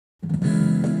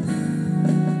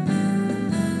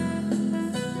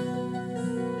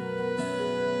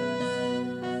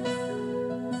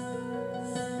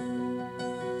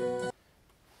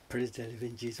Praise the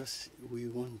living Jesus. We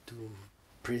want to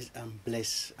praise and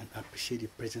bless and appreciate the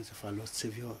presence of our Lord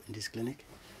Savior in this clinic.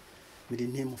 May the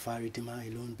name of our Redeemer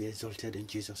alone be exalted in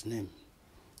Jesus' name.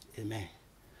 Amen.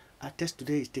 Our text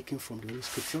today is taken from the Holy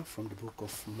Scripture from the book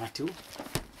of Matthew.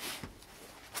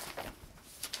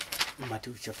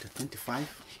 Matthew chapter 25,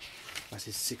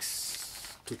 verses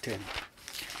 6 to 10.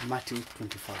 Matthew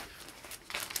 25,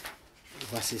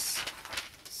 verses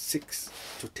 6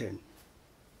 to 10.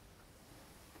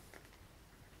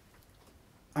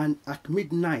 And at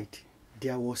midnight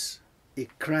there was a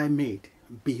cry made,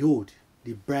 Behold,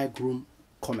 the bridegroom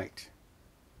cometh.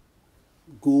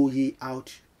 Go ye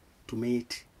out to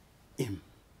meet him.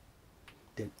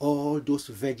 Then all those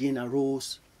virgins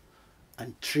arose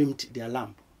and trimmed their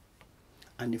lamp.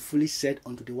 And the foolish said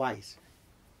unto the wise,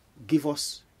 Give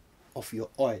us of your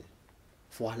oil,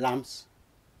 for our lamps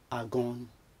are gone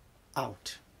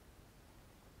out.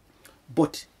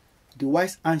 But the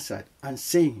wise answered and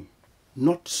saying,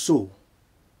 Not so,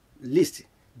 lest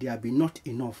there be not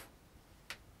enough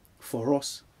for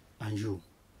us and you.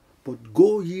 But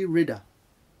go ye rather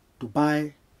to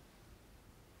buy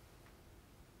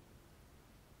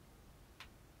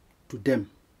to them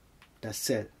that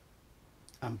sell,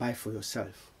 and buy for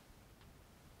yourself.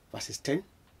 Verses 10.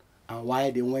 And while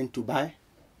they went to buy,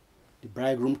 the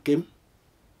bridegroom came,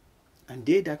 and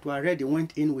they that were ready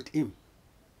went in with him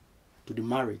to the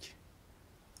marriage,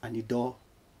 and the door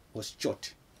was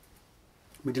shut.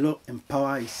 May the Lord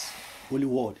empower His holy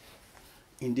word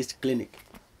in this clinic,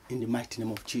 in the mighty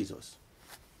name of Jesus.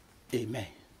 Amen.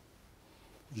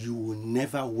 You will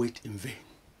never wait in vain,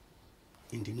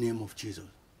 in the name of Jesus.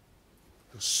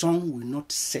 Your sun will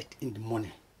not set in the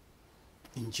morning,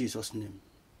 in Jesus' name.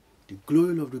 The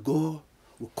glory of the God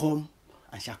will come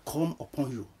and shall come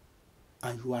upon you,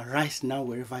 and you will rise now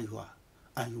wherever you are,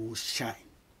 and you will shine,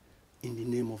 in the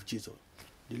name of Jesus.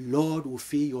 The Lord will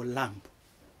fill your lamp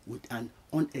with an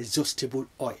unexhaustible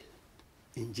oil,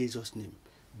 in Jesus' name.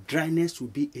 Dryness will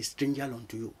be a stranger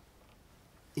unto you,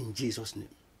 in Jesus' name.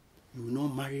 You will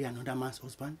not marry another man's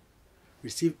husband.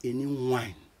 Receive a new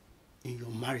wine in your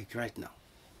marriage right now,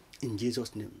 in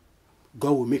Jesus' name.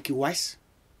 God will make you wise.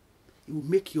 He will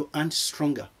make your hands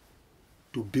stronger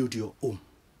to build your home.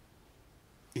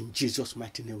 In Jesus'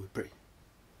 mighty name we pray,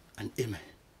 and amen.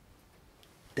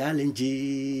 Darling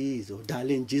Jesus,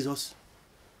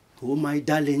 oh my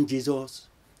darling Jesus,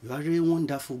 you are a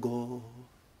wonderful God.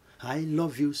 I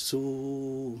love you so,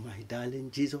 my darling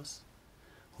Jesus.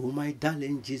 Oh my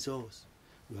darling Jesus,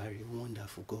 you are a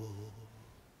wonderful God.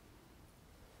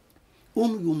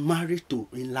 Whom you marry to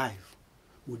in life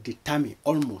will determine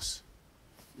almost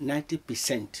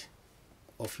 90%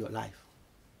 of your life.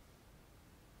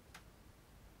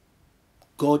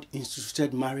 God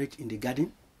instituted marriage in the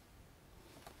garden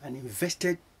and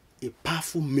invested a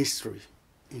powerful mystery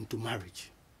into marriage.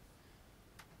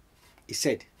 He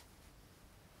said,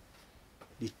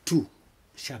 the two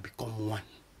shall become one.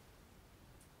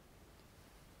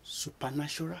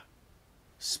 Supernatural,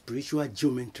 spiritual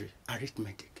geometry,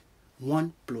 arithmetic.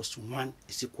 1 + 1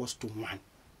 is equals to 1.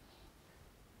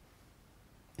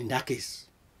 In that case,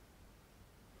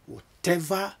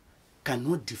 whatever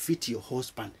cannot defeat your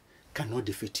husband cannot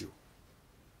defeat you.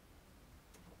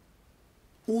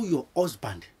 Who your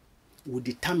husband will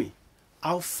determine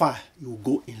how far you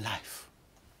go in life.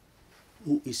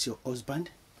 Who is your husband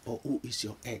or who is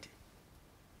your head?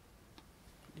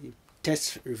 The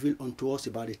text revealed unto us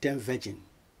about the 10 virgins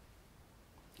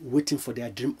waiting for their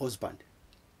dream husband.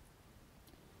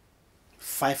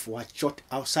 5 were shot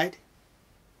outside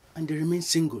and they remained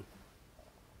single.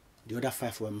 The other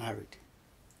 5 were married.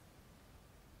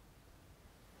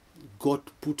 God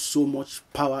put so much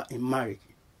power in marriage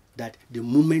that the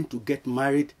moment to get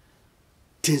married,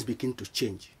 things begin to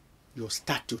change. Your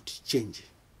status change.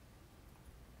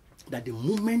 That the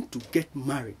moment to get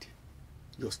married,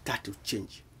 your status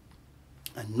change.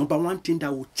 And number one thing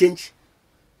that will change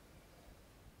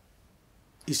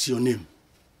is your name.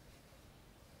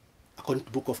 According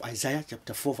to the book of Isaiah,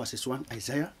 chapter 4, verses 1,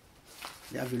 Isaiah.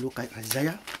 Let's have a look at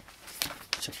Isaiah,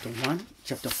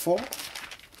 chapter 4,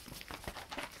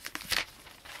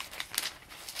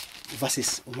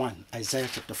 verses 1. Isaiah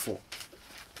chapter 4,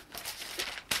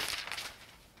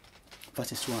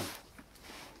 verses 1.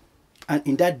 And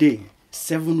in that day,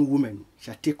 7 women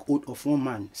shall take hold of one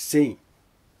man, saying,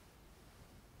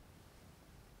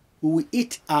 We will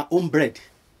eat our own bread,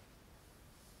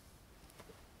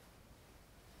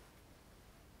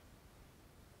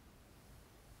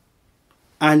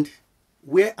 and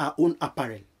wear our own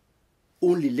apparel.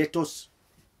 Only let us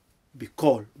be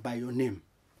called by your name,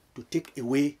 to take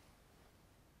away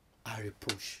our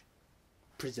reproach.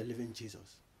 Praise the living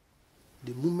Jesus.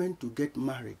 The moment to get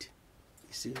married,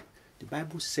 you see, the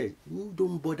Bible said, you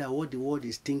don't bother what the world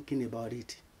is thinking about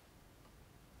it.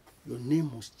 Your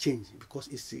name must change, because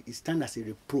it stands as a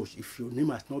reproach if your name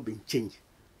has not been changed.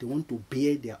 They want to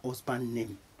bear their husband's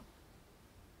name.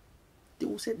 They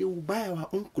will say they will buy our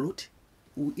own clothes,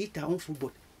 we will eat our own food,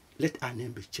 but let our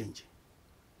name be changed.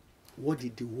 What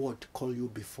did the world call you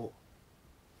before?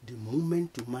 The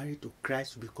moment to marry to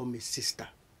Christ, you become a sister.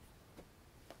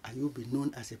 Are you be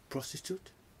known as a prostitute?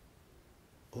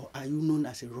 Or are you known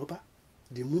as a robber?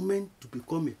 The moment to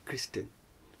become a Christian,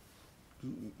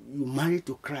 you marry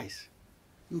to Christ,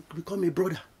 you become a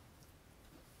brother.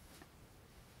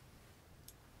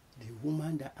 The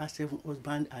woman that has 7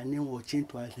 husbands, her name will change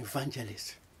to an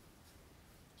evangelist.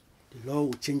 The Lord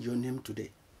will change your name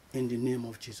today in the name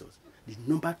of Jesus. The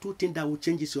number 2 thing that will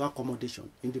change is your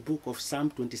accommodation. In the book of Psalm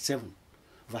 27,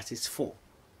 verses 4,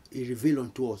 it reveals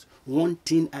unto us, one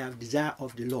thing I have desired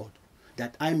of the Lord,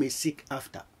 that I may seek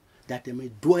after, that I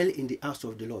may dwell in the house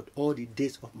of the Lord all the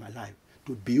days of my life,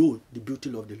 to behold the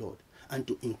beauty of the Lord, and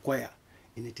to inquire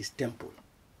in his temple.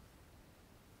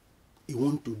 He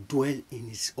wants to dwell in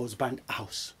his husband's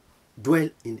house. Dwell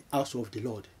in the house of the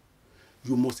Lord.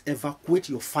 You must evacuate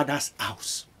your father's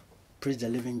house. Praise the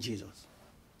living Jesus.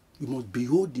 You must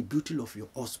behold the beauty of your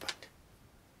husband.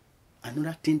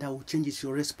 Another thing that will change is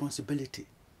your responsibility.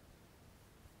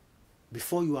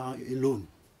 Before you are alone.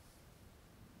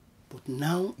 But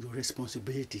now your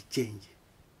responsibility change.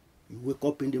 You wake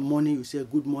up in the morning, you say,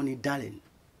 good morning, darling.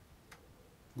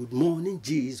 Good morning,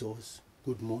 Jesus.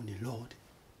 Good morning, Lord.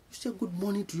 You say good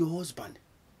morning to your husband.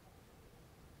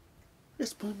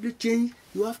 Responsibility change,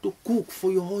 you have to cook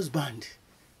for your husband.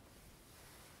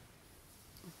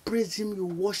 You praise him, you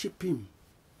worship him.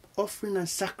 Offering and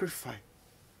sacrifice.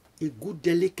 A good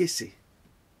delicacy.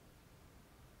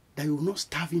 That you will not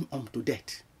starve him unto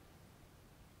death.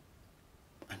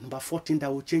 And number 14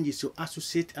 that will change is your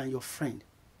associate and your friend.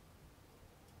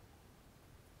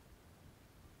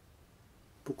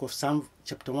 Book of Psalm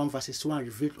chapter 1 verses 1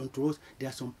 revealed unto us, there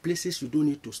are some places you don't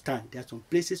need to stand. There are some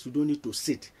places you don't need to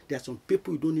sit. There are some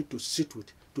people you don't need to sit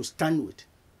with, to stand with.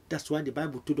 That's why the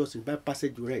Bible told us in the Bible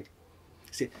passage you read.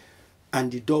 It said,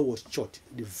 and the door was shut.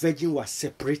 The virgin was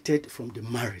separated from the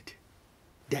married.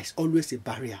 There is always a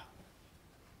barrier.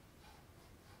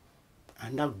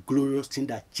 And that glorious thing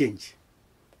that changed,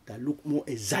 that look more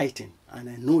exciting, and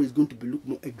I know it's going to be look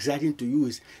more exciting to you,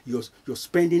 is your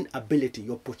spending ability,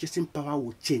 your purchasing power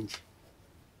will change.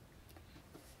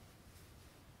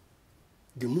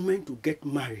 The moment you get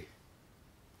married,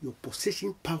 your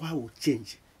possessing power will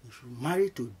change. If you marry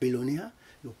to a billionaire,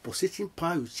 your possessing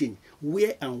power will change.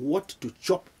 Where and what to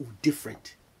chop will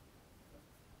different.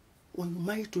 When you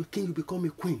marry to a king, you become a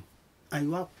queen, and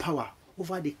you have power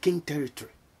over the king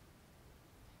territory.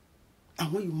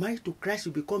 And when you marry to Christ,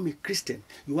 you become a Christian.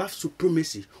 You have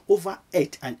supremacy over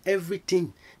earth and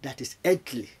everything that is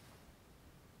earthly.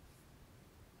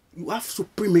 You have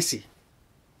supremacy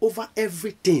over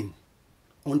everything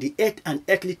on the earth and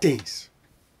earthly things.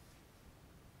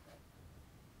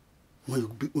 When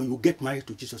you get married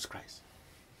to Jesus Christ.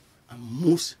 And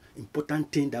most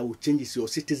important thing that will change is your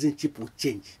citizenship will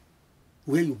change.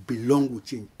 Where you belong will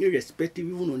change. Irrespective,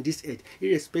 even on this earth,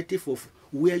 irrespective of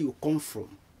where you come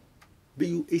from. Be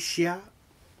you Asia,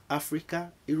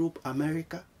 Africa, Europe,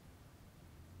 America,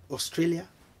 Australia.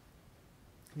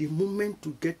 The moment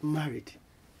to get married,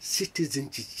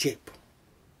 citizenship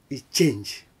is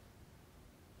change.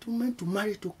 The moment to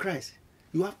marry to Christ,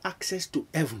 you have access to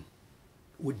heaven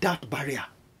without barrier.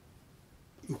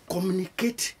 You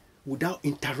communicate without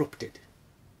interrupted.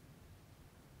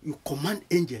 You command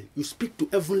angel. You speak to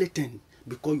heavenly things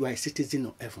because you are a citizen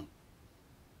of heaven.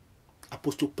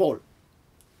 Apostle Paul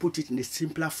put it in a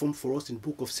simpler form for us in the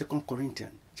book of 2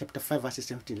 Corinthians, chapter 5, verse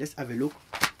 17. Let's have a look.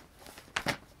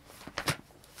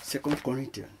 2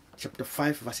 Corinthians, chapter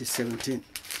 5, verse 17.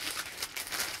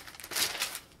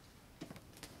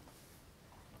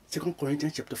 2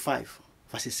 Corinthians, chapter 5,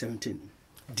 verse 17.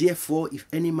 Therefore, if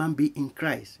any man be in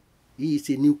Christ, he is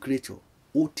a new creature.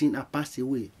 All things are passed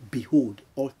away. Behold,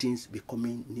 all things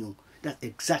becoming new. That's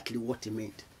exactly what he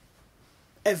meant.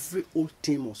 Every old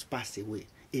thing must pass away.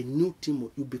 A new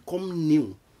thing, you become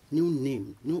new. New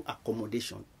name, new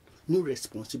accommodation, new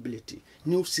responsibility,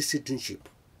 new citizenship,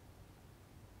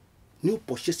 new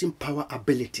purchasing power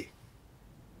ability.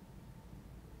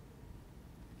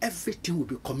 Everything will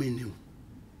be coming new.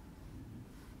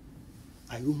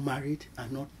 Are you married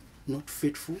and not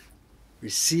faithful?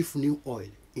 Receive new oil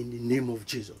in the name of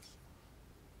Jesus.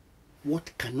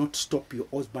 What cannot stop your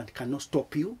husband cannot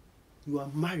stop you. You are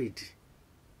married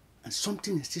and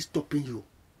something is still stopping you.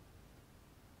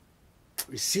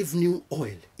 Receive new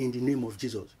oil in the name of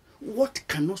Jesus. What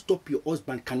cannot stop your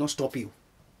husband cannot stop you.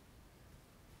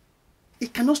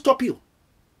 It cannot stop you.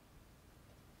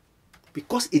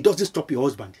 Because it doesn't stop your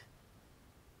husband.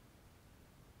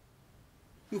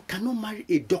 You cannot marry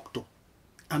a doctor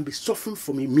and be suffering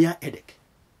from a mere headache.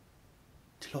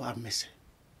 The Lord have mercy.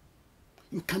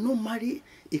 You cannot marry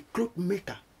a cloth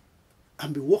maker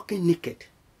and be walking naked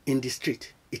in the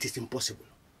street. It is impossible.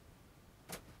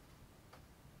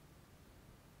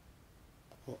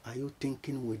 Or are you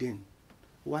thinking within,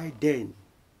 why then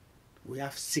we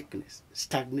have sickness,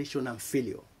 stagnation, and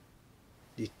failure?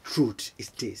 The truth is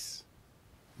this.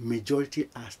 Majority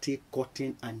are still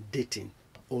courting and dating,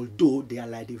 although they are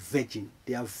like the virgin.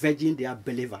 They are virgin, they are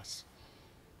believers.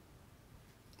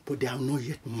 But they are not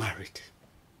yet married.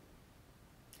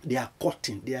 They are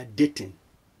courting, they are dating.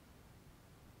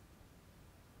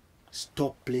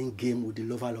 Stop playing game with the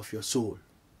lover of your soul.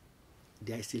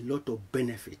 There is a lot of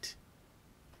benefit.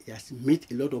 He has made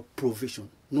a lot of provision,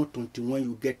 not until when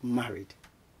you get married.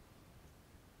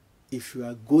 If you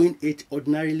are going out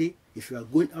ordinarily, if you are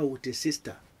going out with a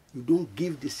sister, you don't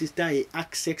give the sister a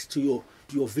access to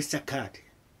your Visa card.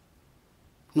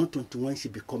 Not until when she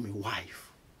becomes a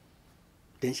wife.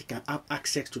 Then she can have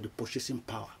access to the purchasing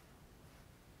power.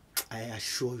 I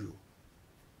assure you,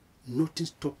 nothing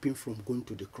stopping from going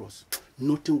to the cross.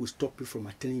 Nothing will stop you from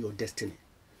attaining your destiny.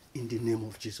 In the name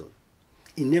of Jesus.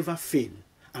 He never failed.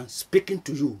 And speaking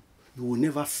to you, you will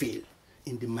never fail.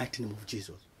 In the mighty name of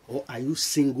Jesus. Or are you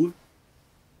single?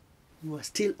 You are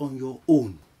still on your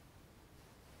own.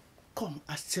 Come,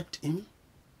 accept him.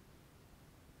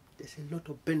 There's a lot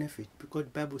of benefit because the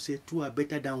Bible says two are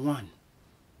better than one.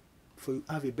 For you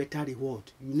have a better reward.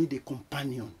 You need a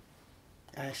companion.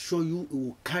 I assure you, it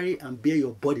will carry and bear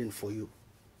your burden for you.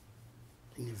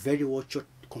 In a very short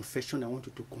confession, I want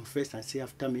you to confess and say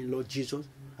after me, Lord Jesus,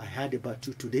 I heard about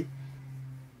you today.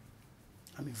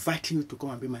 I'm inviting you to come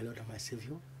and be my Lord and my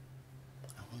Savior.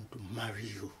 I want to marry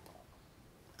you.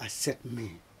 Accept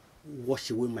me. Wash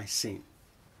away my sin.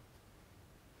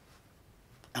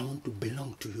 I want to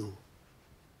belong to you.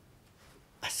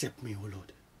 Accept me, O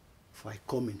Lord, for I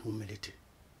come in humility.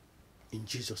 In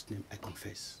Jesus' name I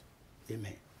confess.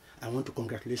 Amen. I want to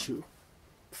congratulate you,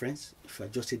 friends, if I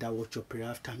just say that word your prayer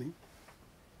after me.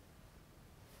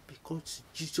 Because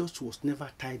Jesus was never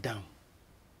tied down.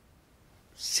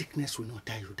 Sickness will not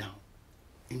tie you down.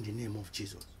 In the name of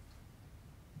Jesus.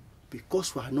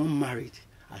 Because we are not married,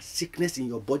 has sickness in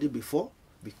your body before?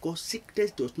 Because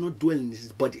sickness does not dwell in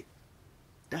his body.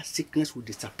 That sickness will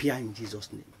disappear in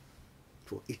Jesus' name.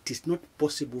 So it is not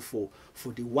possible for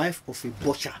the wife of a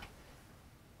butcher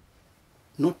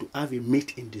not to have a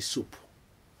meat in the soup.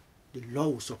 The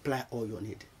Lord will supply all your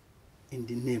need. In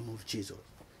the name of Jesus.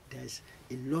 There is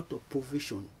a lot of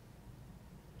provision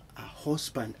our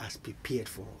husband has prepared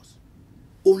for us.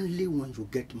 Only when you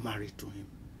get married to him,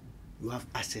 you have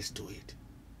access to it.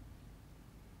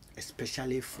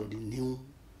 Especially for the new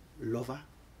lover.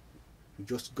 You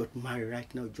just got married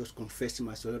right now, you just confess him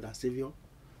as your Lord and Savior.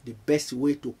 The best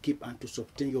way to keep and to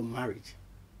sustain your marriage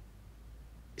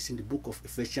is in the book of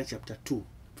Ephesians chapter 2.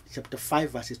 Chapter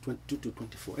 5 verses 22 to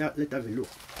 24. Yeah, let's have a look.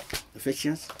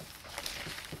 Ephesians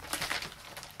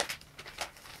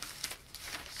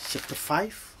chapter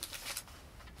 5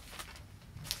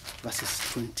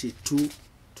 verses 22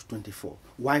 to 24.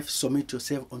 Wife, submit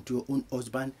yourself unto your own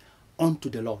husband, unto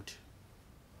the Lord.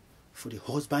 For the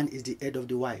husband is the head of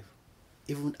the wife,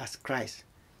 even as Christ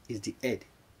is the head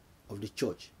of the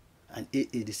church, and he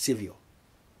is the Savior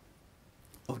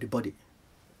of the body.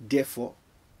 Therefore,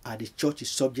 as the church is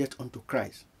subject unto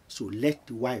Christ, so let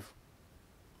the wife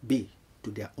be to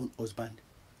their own husband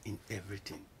in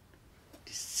everything.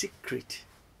 The secret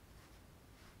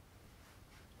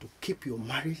to keep your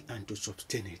marriage and to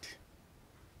sustain it,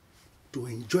 to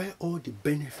enjoy all the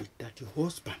benefit that your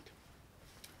husband,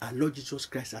 our Lord Jesus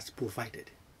Christ, has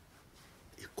provided,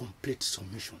 a complete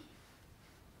submission.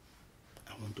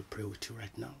 I want to pray with you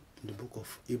right now in the book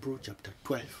of Hebrews chapter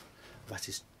 12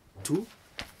 verses 2.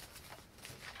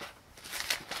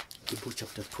 Hebrews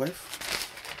chapter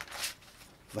 12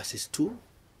 verses 2.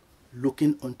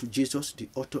 Looking unto Jesus, the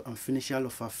author and finisher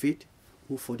of our faith,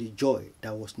 who for the joy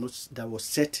that was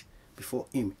set before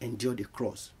him endured the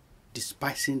cross,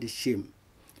 despising the shame,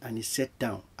 and is set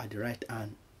down at the right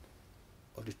hand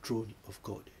of the throne of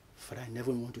God. Father, I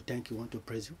never want to thank you, want to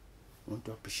praise you, want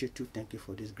to appreciate you. Thank you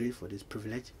for this grace, for this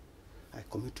privilege. I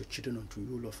commit your children unto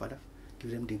you, Lord Father.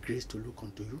 Give them the grace to look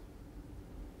unto you.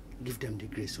 Give them the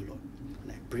grace, O Lord.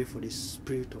 And I pray for this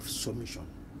spirit of submission,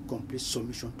 complete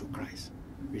submission to Christ.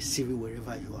 Receive it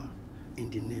wherever you are. In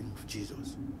the name of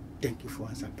Jesus. Thank you for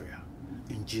answer prayer.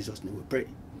 In Jesus' name we pray.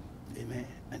 Amen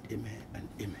and amen and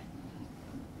amen.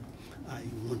 I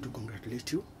want to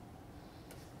congratulate you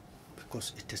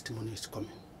because a testimony is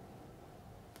coming.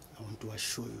 I want to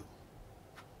assure you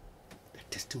the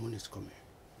testimony is coming.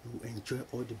 You will enjoy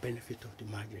all the benefit of the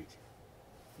marriage.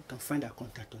 You can find our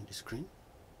contact on the screen.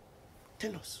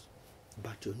 Tell us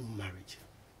about your new marriage.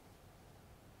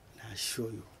 And I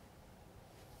assure you,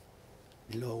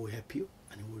 the Lord will help you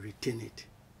and He will retain it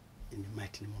in the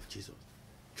mighty name of Jesus.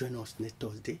 Join us next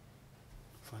Thursday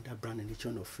for another brand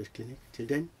edition of Faith Clinic. Till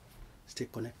then, stay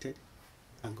connected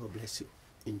and God bless you.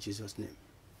 In Jesus' name,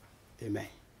 amen.